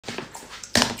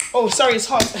Oh, sorry, it's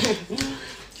hot.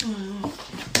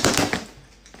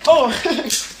 Oh,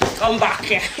 come back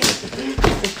here.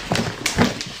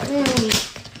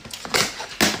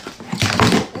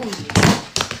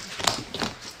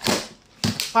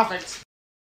 Perfect.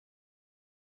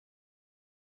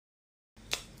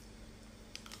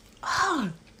 Ah,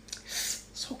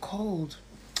 so cold.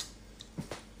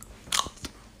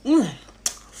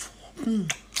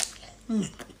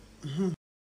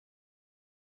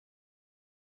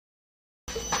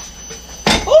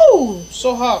 Oh,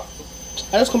 so hot.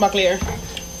 I'll just come back later.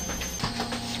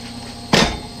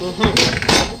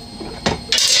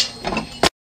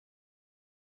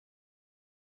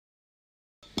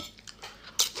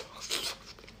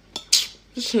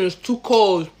 This thing is too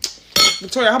cold.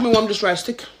 Victoria, help me warm this rice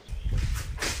stick.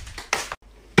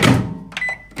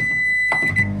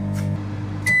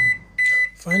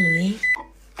 Finally.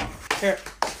 Here.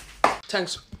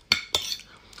 Thanks.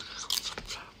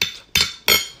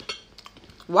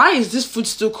 Why is this food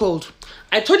still cold?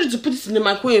 I told you to put it in the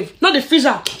microwave, not the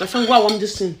freezer. My friend, go and warm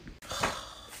this thing.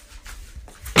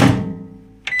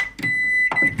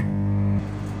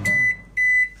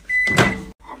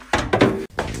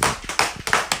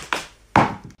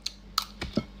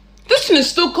 This thing is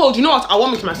still cold. You know what? I'll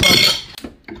warm it myself.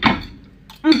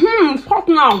 It's hot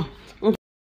now.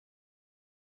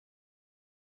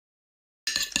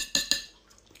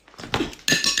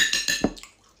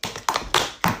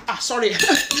 Sorry.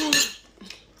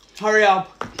 Hurry up.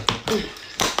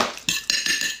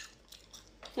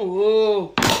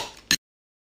 Oh.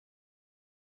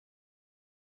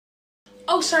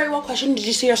 Oh, sorry, what question did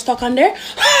you say you're stuck on there?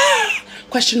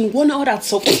 Question 1. Oh, that's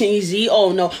so easy.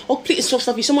 Oh, no. Oh, please, it's so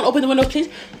stuffy. Someone open the window, please.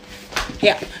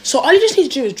 Yeah. So all you just need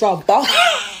to do is draw a box.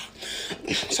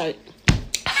 Sorry,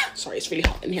 it's really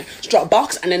hot in here. Just draw a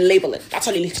box and then label it. That's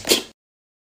all you need to do.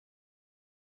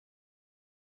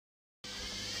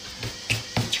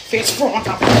 Face front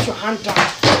up, put your hand down.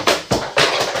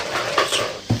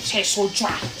 It's so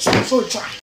dry, so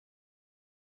dry.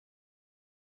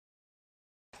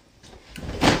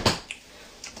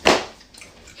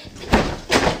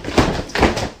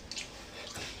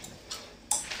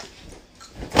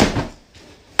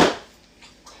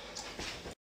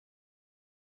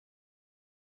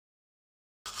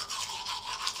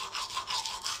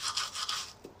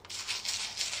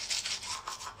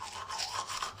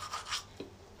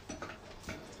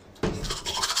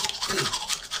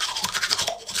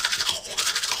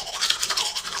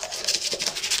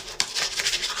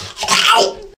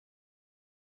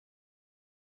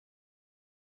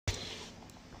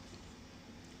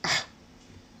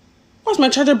 What's my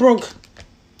charger broke?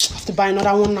 I have to buy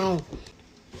another one now.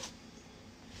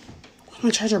 What's my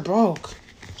charger broke?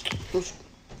 It's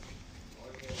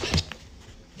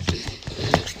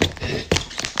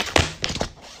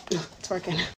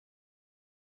working.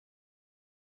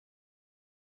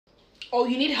 Oh,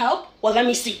 you need help? Well, let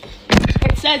me see.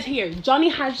 It says here, Johnny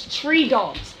has 3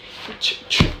 dogs.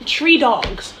 3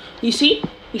 dogs. You see?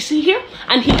 You see here?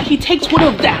 And he takes one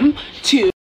of them to...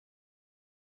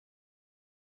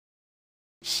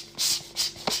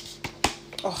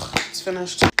 Oh, it's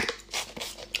finished.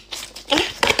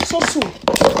 So soon.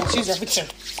 Let's use everything.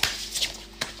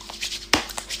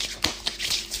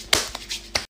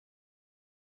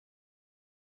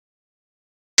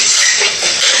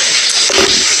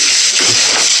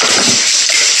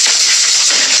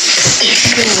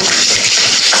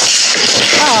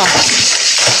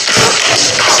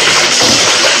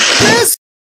 Yes.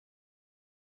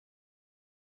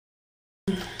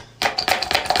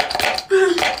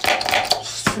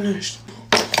 It's finished.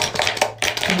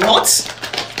 What?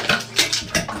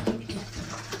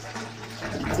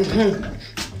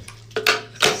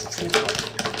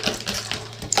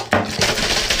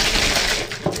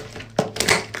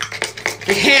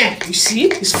 You see?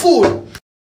 It's full.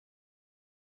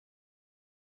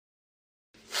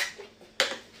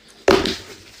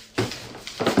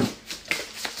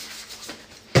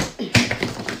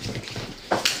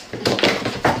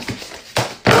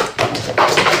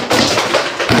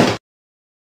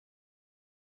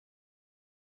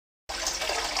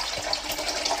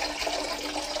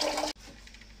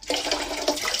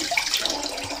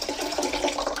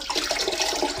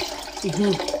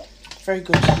 Very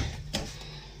good.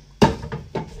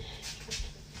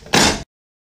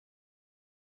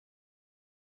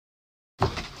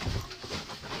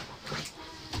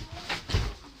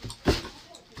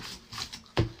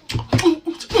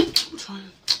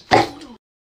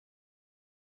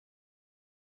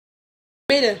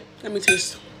 Made it. Let me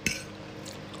taste.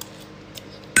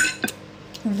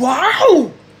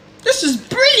 Wow! This is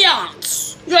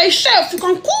brilliant! You're a chef, you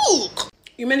can cook!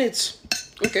 You mean it?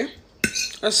 Okay.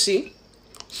 Let's see.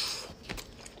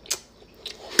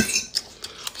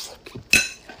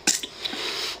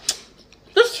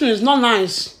 This thing is not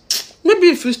nice. Maybe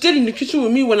if you stayed in the kitchen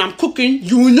with me when I'm cooking,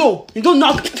 you will know. You don't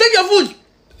know. Take your food.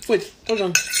 Wait, hold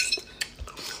on.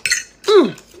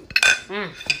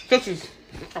 This is.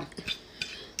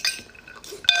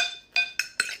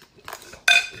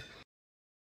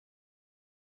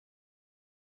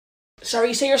 Sorry,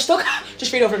 you say you're stuck?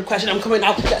 Just read over the question. I'm coming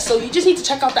out. Yeah, so you just need to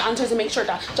check out the answers and make sure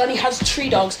that Johnny has 3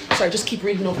 dogs. Sorry, just keep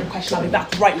reading over the question. I'll be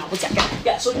back right now. 1 second.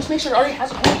 Yeah, so just make sure Ari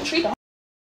has only 3 dogs.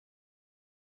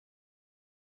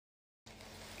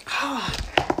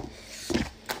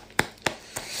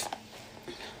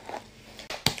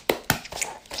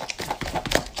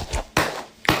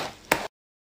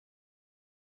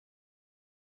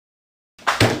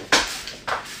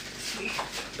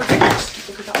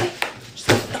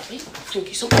 Thank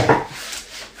you so much.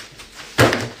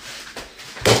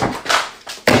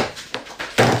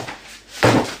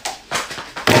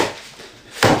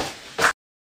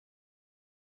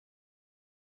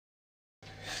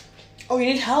 Oh, you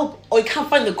need help? Oh, you can't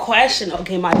find the question.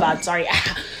 Okay, my bad. Sorry.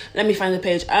 Let me find the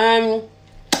page.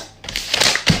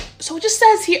 So it just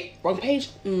says here. Wrong page?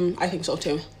 I think so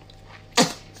too.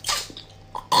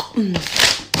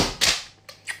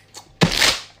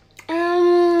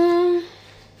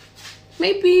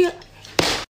 Maybe.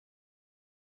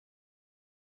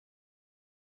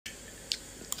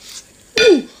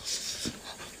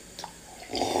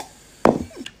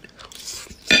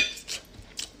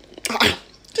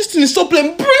 This thing is so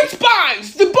plain. Bring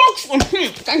spice. The box.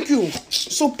 Thank you.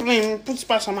 So plain. Put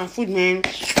spice on my food, man.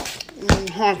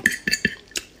 Hot.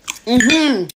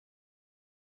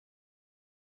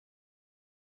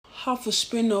 Half a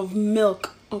spoon of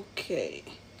milk. Okay.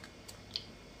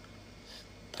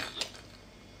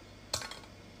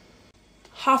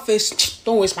 Half a.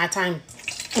 Don't waste my time.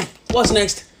 What's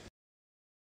next?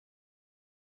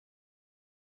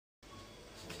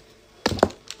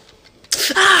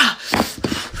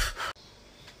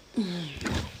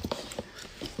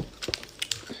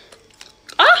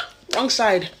 Wrong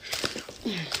side.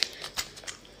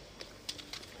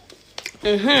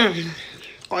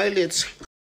 Oil it.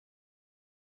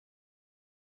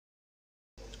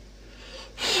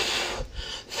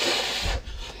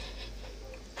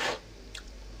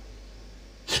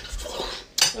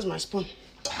 Where's my spoon?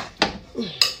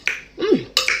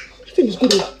 This thing is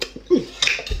good.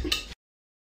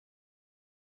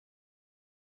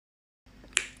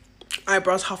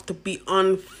 Eyebrows have to be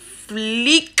on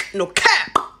fleek. No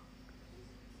cap.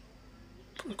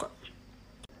 Okay.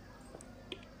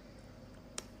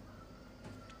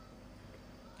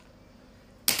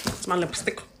 It's my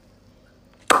lipstick.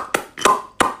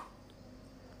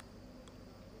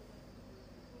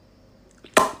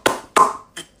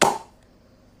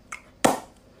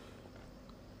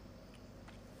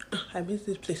 I miss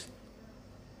this place.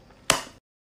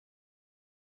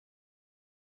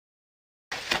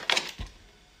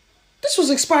 This was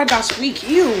expired last week.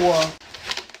 Ew.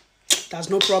 That's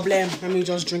no problem. Let me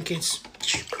just drink it.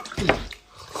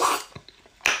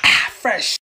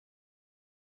 Fresh.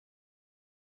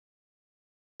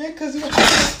 Yeah, cause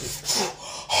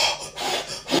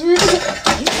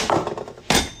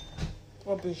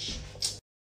rubbish.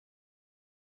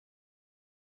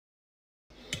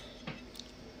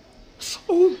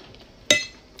 Oh,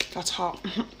 that's hot.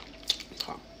 It's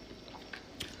hot.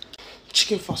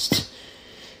 Chicken first.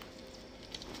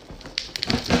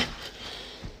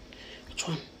 Which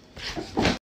one?